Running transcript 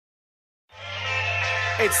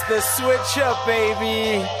It's the switch up,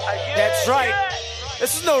 baby. That's right.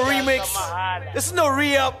 This is no remix. This is no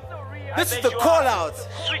re-up. This is the call out.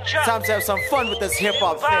 Time to have some fun with this hip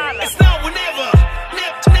hop thing. It's now or never.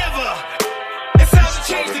 Never. It's time to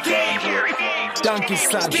change the game. Donkey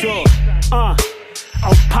Sancho.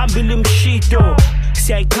 Awuphambili mshito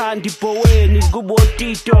siyayikhanda ibhoweni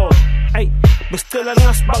kubotito ay besicela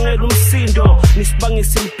ngasibangela umsindo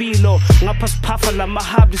nisibangisa impilo ngapha siphafa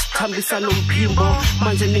lamahabi sikhambisa nomphimbo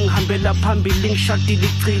manje ningihambela phambili ngishadile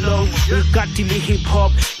icilo ngigadile hip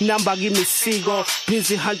hop namba kimisiko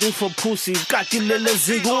busy hunting for pussy gadile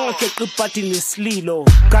leziko ngakheqa ibhadi nesililo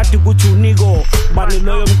kade kuthi uniko bani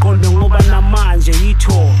loyo mqondo ngoba namanje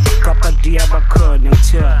yitho kapadi yabakhona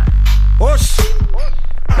ngithe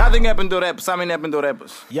Nothing happened to rap, something happened to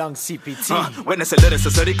rappers. Young CPT. Witness a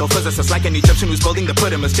lyricist, a lyrical physicist, like an Egyptian who's building the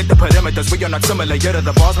pyramids. Check the perimeters, we are not similar. You're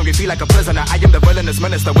the boss, when we feel like a prisoner. I am the villainous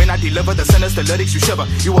minister. When I deliver the sinister lyrics, you shiver.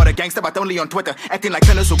 You are a gangster, but only on Twitter. Acting like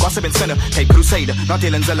sinners who gossip and sinner. Hey, crusader, not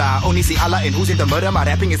telling Zilla. I only see Allah and who's in the murder. My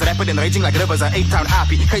rapping is rapid and raging like rivers. An 8-town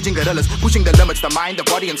happy, caging gorillas, pushing the limits, the mind, the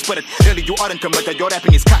body and spirit. Really, you aren't committed. Your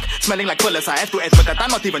rapping is cock, smelling like Willis. I have to admit that I'm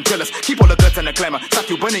not even jealous. Keep all the guts and the glamour. Start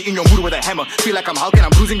you burning in your mood with a hammer. Feel like I'm Hulk and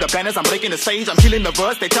I'm bruising the banners. I'm breaking the stage, I'm killing the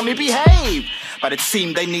verse, they tell me behave. But it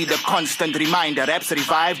seemed they need a constant reminder. Raps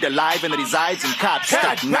revived, alive and resides in cops.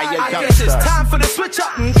 I guess it's time for the switch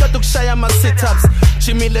up. Nkadukushaya my sit-ups.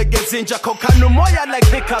 Chimile gezinja kokanu moya like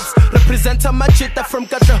hiccups. Representa machita from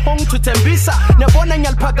Katahong to Tembisa. Nabona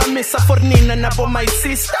nyalpagamisa for Nina nabo my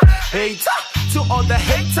sister. Hater to all the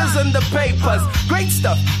haters and the papers. Great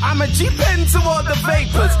stuff, I'm a G-pen to all the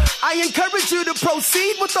vapors. I encourage you to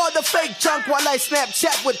proceed with all the fake junk while I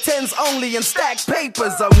Snapchat with tens only and stack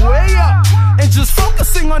papers. I'm way up and just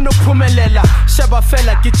focusing on the pumelela. Shaba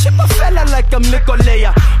fella, get chipper fella like I'm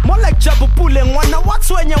Nicolaya. More like Jabupule and wanna watch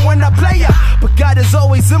when you wanna play ya. But God is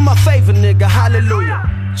always in my favor, nigga.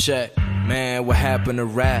 Hallelujah. Check, man, what happened to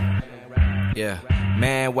rap? Yeah,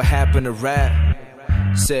 man, what happened to rap?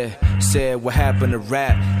 Said what happened to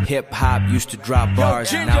rap? Hip hop used to drop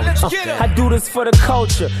bars and now it's I do this for the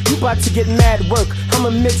culture. You about to get mad work. I'm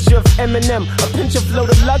a mixture of Eminem, a pinch of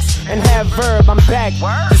Loaded Lux, and half Verb. I'm back.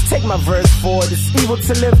 Just take my verse for it. It's evil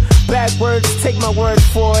to live backwards. Take my word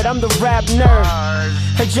for it. I'm the rap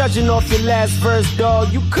nerd. And judging off your last verse,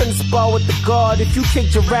 dog, you couldn't spar with the guard if you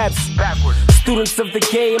kicked your raps backwards. Students of the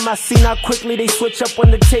game, I see how quickly they switch up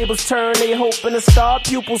when the tables turn. They hoping to star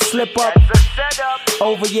pupils slip up.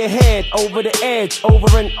 Over your head, over the edge,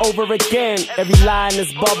 over and over again. Every line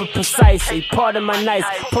is barber precise. A part of my nights,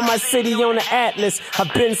 put my city on the atlas.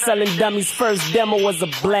 I've been selling dummies. First demo was a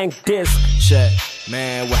blank disc. Check,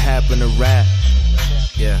 man, what happened to rap?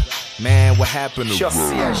 Yeah. Man, what happened to rap?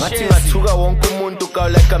 Ngathi ngathuka wonke umuntu kaw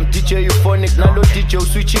like I'm DJ Euphonic. Nalo DJ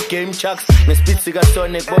uswitch game chucks ngespeed sika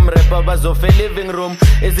Sonic. Bom rapper bazofela living room.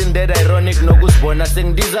 Isn't that ironic? Nokuzibona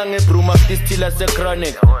sengidiza ngebroom after stila se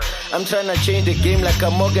chronic. I'm trying to change the game like a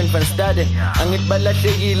Morgan van Staden. Angithi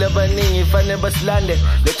balahlekile abaningi fane basilande.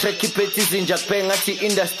 The track iphethi izinja kuphela ngathi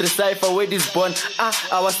industry cipher where this born.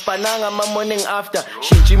 Awaspananga ama morning after.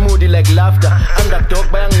 Shintsha moody like laughter. Underdog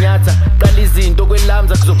bayanginyatha. Qala izinto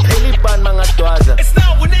kwelamza kuzophela iban mangadwaza. It's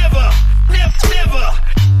now or never. Never.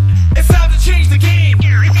 It's time to change the game.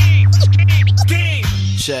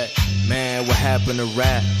 Check, man, what happened to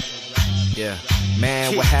rap? Yeah,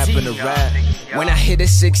 man, what happened to rap? When I hit a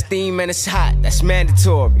 16, man, it's hot, that's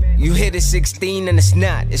mandatory. You hit a 16 and it's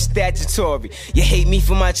not, it's statutory. You hate me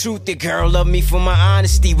for my truth, the girl love me for my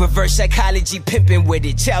honesty. Reverse psychology, pimping with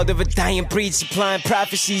it. Child of a dying breed, supplying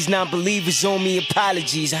prophecies. Non-believers owe me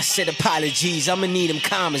apologies. I said apologies, I'ma need them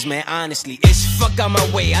commas, man, honestly. It's fuck out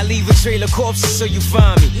my way, I leave a trail of corpses so you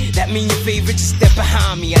find me. That mean your favorite, just step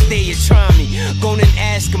behind me. I dare you try me, go and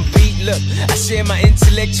ask, compete. Look, I share my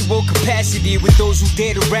intellectual capacity with those who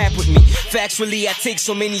dare to rap with me. Factually, I take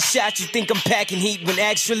so many shots, you think I'm packing heat, when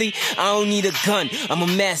actually, I don't need a gun, I'm a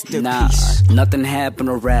masterpiece. Nah, nothing happened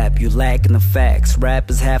to rap, you lacking the facts.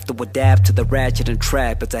 Rappers have to adapt to the ratchet and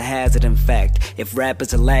trap, it's a hazard in fact. If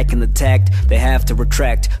rappers are lacking the tact, they have to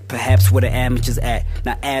retract. Perhaps where the amateurs at,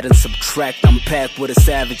 not add and subtract. I'm packed with a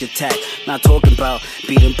savage attack, not talking about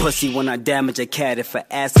beating pussy when I damage a cat. If an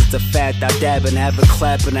ass is a fact, I dab and have a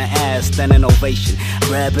clap in the ass, then an ovation.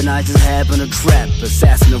 Rapping, I just happen to trap,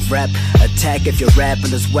 assassin of rap. Attack if your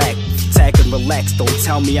rapping is whack, attack and relax. Don't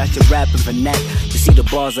tell me I should rap and vernac. You see the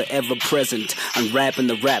bars are ever present. I'm rapping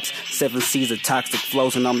the raps, 7 C's of toxic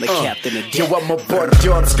flows, and I'm the captain of You are my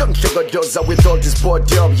boredom, skunk sugar doza with all this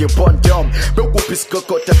boredom. You born dumb, but whoop is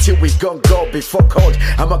cooked till we gon' go before cold.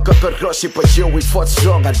 I'm a cocker rushy, but you we fought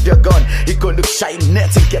strong. I dug on, he go look shine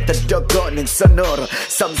net and get the dug on in Sonora.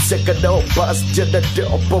 Some second out, buzz, just the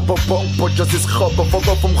boom, but just this hopper,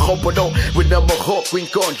 go from hopper, no, with I'm a hawk, we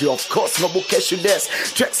gone you, of course, no vocation less.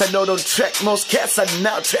 Tracks I know don't track, most cats are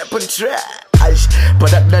now trap and trap.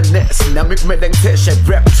 But at the nest, now make me like test. I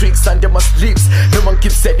rap tricks under my sleeves. No one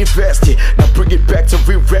keeps saying investing. Now bring it back to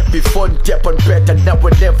re-rap before dep and better. Now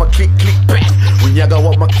whenever click back. When you got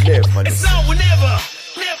what my clever. It's now whenever,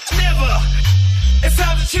 never. It's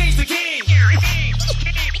time to change the game.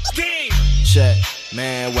 Check,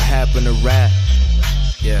 man, what happened to rap?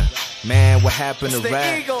 Yeah. Man, what happened to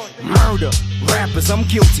rap? Murder, rappers, I'm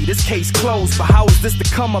guilty, this case closed. But how is this to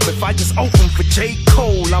come up if I just open for J.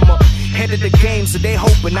 Cole? I'm ahead of the game, so they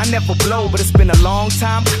hoping I never blow. But it's been a long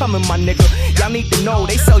time coming, my nigga. Y'all need to know,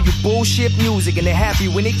 they sell you bullshit music and they happy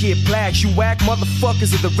when they get plaques. You whack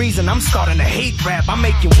motherfuckers are the reason I'm starting to hate rap. I'm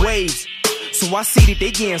making waves, so I see that they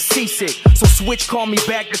getting seasick. So Switch call me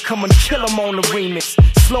back to come and kill them on the remix.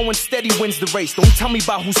 Slow and steady wins the race, don't tell me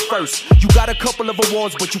about who's first. You got a couple of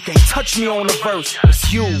awards, but you can't touch me on the verse.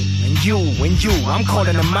 It's you, and you, and you, I'm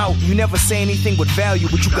calling them out. You never say anything with value,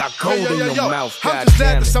 but you got gold in your mouth. I'm just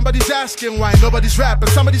glad that somebody's asking why nobody's rapping.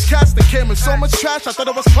 Somebody's cats that came in so much trash, I thought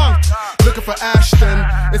it was punk. Looking for Ashton,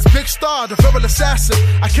 it's Big Star, the verbal assassin.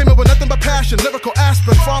 I came in with nothing but passion, lyrical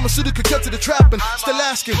aspirin, pharmaceutical cut to the trapping. Still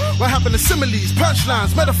asking, what happened to similes,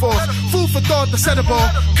 punchlines, metaphors, food for thought, the center ball.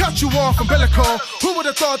 Cut you off from Bellico. Who would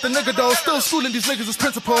have thought the nigga though, still schooling these niggas as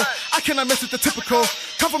principal. I cannot mess with the typical.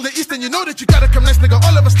 Come from the east and you know that you gotta come next, nigga,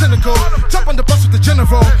 all of us clinical. Jump on the bus with the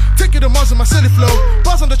general, take you to Mars in my silly flow.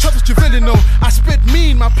 Buzz on the truck that you really know. I spit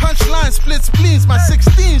mean, my punchline splits spleens. My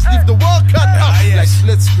 16s leave the world cut up like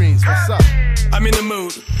split screens. What's up? I'm in the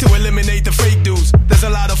mood to eliminate the fake dudes. There's a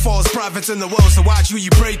lot of false prophets in the world, so watch who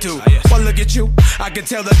you pray to. Well, look at you, I can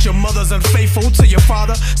tell that your mother's unfaithful to your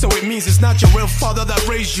father, so it means it's not your real father that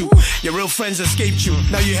raised you. Your real friends escaped you,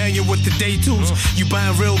 now you're hanging with the day twos. You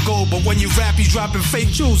buying real gold, but when you rap, you dropping fake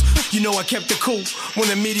jewels. You know I kept it cool when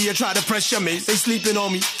the media try to pressure me. They sleeping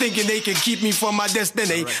on me, thinking they can keep me from my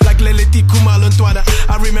destiny. Like Leliti Kumalantwana,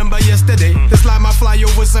 I remember yesterday. This line I fly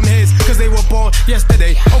over some heads, cause they were born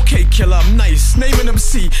yesterday. Okay, killer, I'm nice. Naming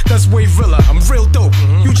MC, that's way realer. I'm real dope.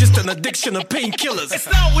 You just an addiction of painkillers. It's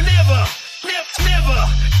now or never.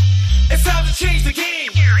 It's time to change the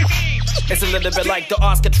game. It's a little bit like the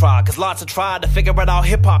Oscar trial, cause lots have tried to figure out how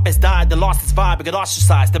hip-hop has died, then lost its vibe, it got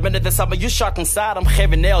ostracized. The minute that some of you shot inside, I'm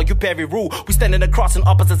heavy nail, you Perry Rule. We standing across on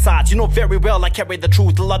opposite sides, you know very well I carry the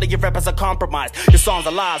truth. A lot of your rappers are compromised, your songs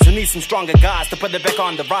are lies. You need some stronger guys to put it back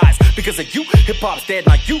on the rise. Because of you, hip-hop's dead,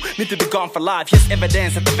 now you need to be gone for life. Yes,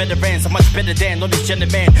 evidence that the veterans are much better than all these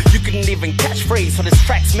gentlemen. You couldn't even catch phrase, so this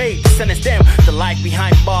track's made. Just understand the life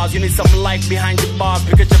behind bars, you need some life behind your bars.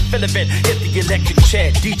 Because you're full of it, hit the electric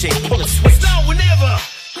chair, DJ, pull a switch. It's now or never.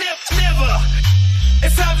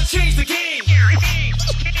 It's time to change the game.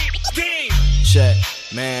 Check,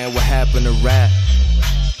 man, what happened to rap?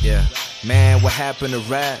 Yeah, man, what happened to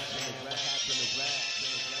rap?